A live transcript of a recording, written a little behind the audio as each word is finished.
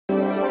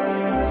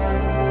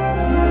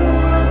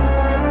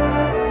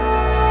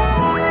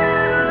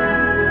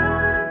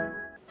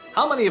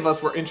many of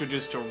us were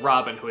introduced to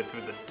Robin Hood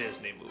through the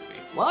Disney movie.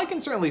 Well, I can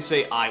certainly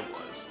say I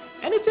was.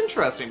 And it's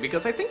interesting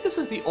because I think this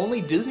is the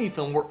only Disney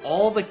film where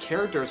all the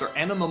characters are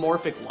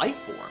anamorphic life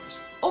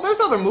forms. Oh, there's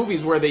other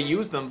movies where they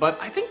use them, but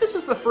I think this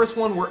is the first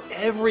one where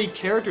every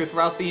character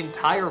throughout the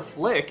entire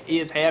flick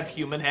is half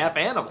human, half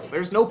animal.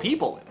 There's no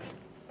people in it.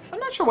 I'm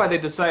not sure why they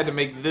decided to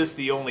make this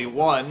the only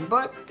one,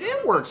 but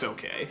it works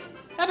okay.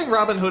 Having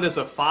Robin Hood as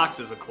a fox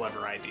is a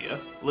clever idea.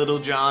 Little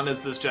John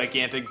is this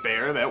gigantic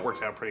bear, that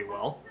works out pretty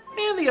well.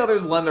 And the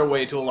others lend their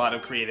way to a lot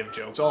of creative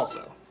jokes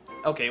also.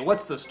 Okay,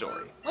 what's the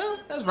story? Well,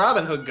 as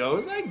Robin Hood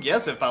goes, I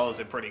guess it follows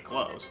it pretty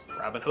close.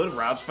 Robin Hood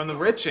robs from the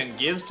rich and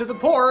gives to the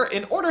poor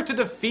in order to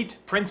defeat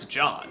Prince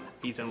John.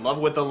 He's in love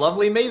with the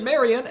lovely Maid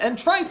Marian and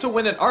tries to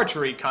win an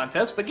archery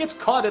contest but gets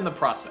caught in the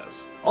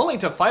process, only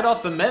to fight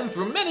off the men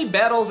through many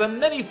battles and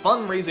many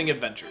fun-raising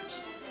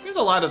adventures. There's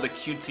a lot of the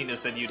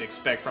cutesiness that you'd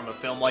expect from a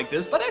film like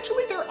this, but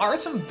actually there are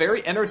some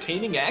very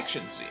entertaining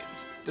action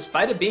scenes.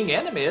 Despite it being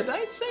animated,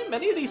 I'd say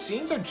many of these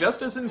scenes are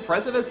just as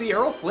impressive as the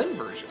Errol Flynn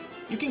version.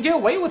 You can get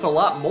away with a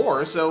lot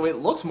more, so it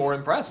looks more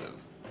impressive.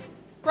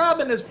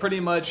 Robin is pretty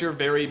much your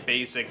very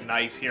basic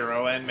nice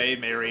hero, and Maid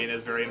Marian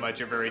is very much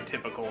your very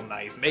typical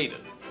nice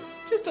maiden.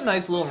 Just a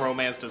nice little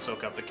romance to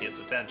soak up the kids'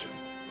 attention.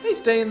 They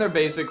stay in their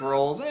basic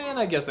roles, and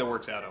I guess that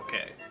works out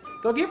okay.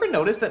 Though, have you ever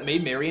noticed that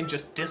Maid Marian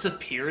just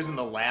disappears in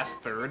the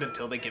last third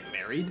until they get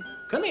married?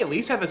 Couldn't they at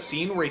least have a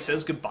scene where he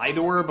says goodbye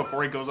to her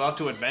before he goes off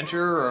to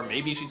adventure, or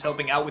maybe she's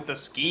helping out with the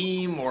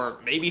scheme, or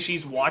maybe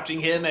she's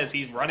watching him as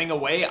he's running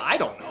away? I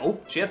don't know.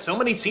 She had so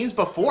many scenes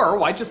before,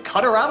 why just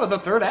cut her out of the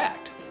third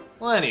act?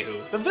 Well,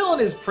 anywho, the villain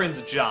is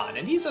Prince John,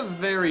 and he's a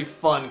very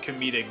fun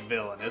comedic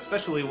villain,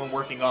 especially when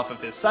working off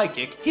of his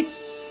sidekick,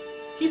 Hiss.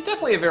 He's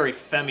definitely a very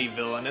femmy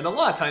villain, and a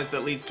lot of times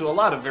that leads to a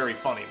lot of very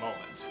funny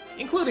moments,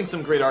 including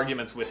some great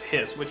arguments with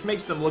Hiss, which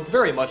makes them look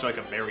very much like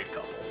a married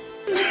couple.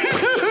 No.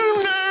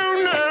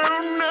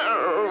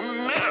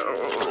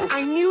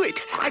 I knew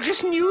it. I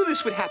just knew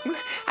this would happen.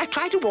 I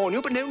tried to warn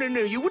you, but no,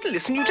 you wouldn't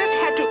listen. You just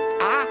had to...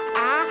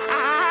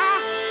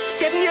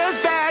 7 years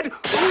bad.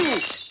 Ooh.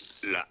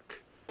 Luck.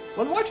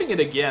 When watching it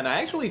again, I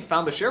actually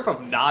found the Sheriff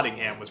of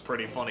Nottingham was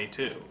pretty funny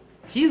too.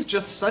 He's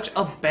just such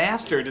a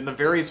bastard in the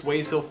various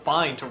ways he'll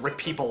find to rip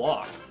people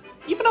off.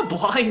 Even a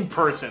blind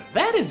person,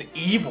 that is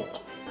evil.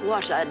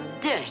 What a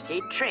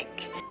dirty trick.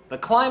 The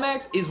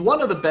climax is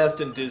one of the best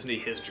in Disney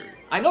history.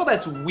 I know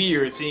that's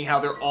weird seeing how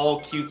they're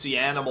all cutesy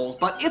animals,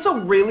 but it's a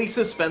really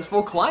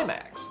suspenseful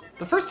climax.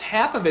 The first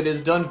half of it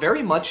is done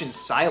very much in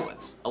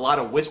silence. A lot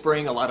of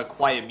whispering, a lot of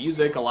quiet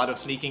music, a lot of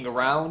sneaking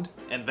around.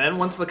 And then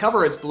once the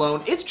cover is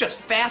blown, it's just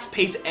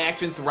fast-paced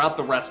action throughout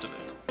the rest of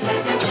it.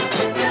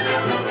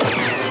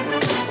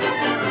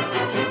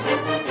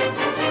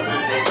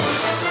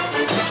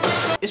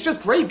 It's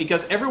just great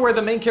because everywhere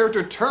the main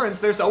character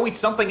turns, there's always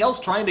something else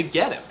trying to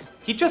get him.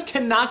 He just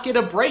cannot get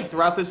a break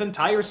throughout this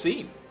entire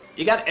scene.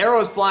 You got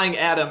arrows flying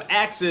at him,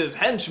 axes,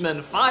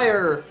 henchmen,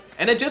 fire,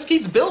 and it just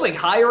keeps building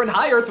higher and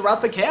higher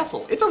throughout the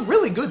castle. It's a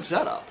really good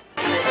setup.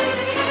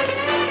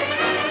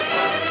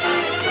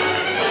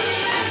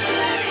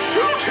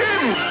 Shoot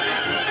him!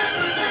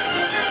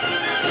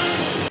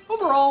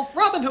 Overall,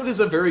 Robin Hood is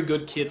a very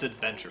good kids'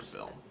 adventure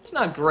film. It's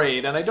not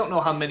great, and I don't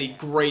know how many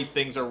great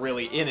things are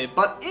really in it,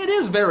 but it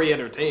is very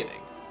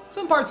entertaining.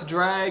 Some parts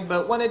drag,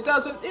 but when it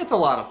doesn't, it's a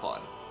lot of fun.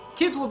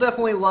 Kids will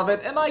definitely love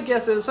it, and my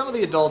guess is some of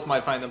the adults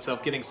might find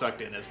themselves getting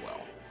sucked in as well.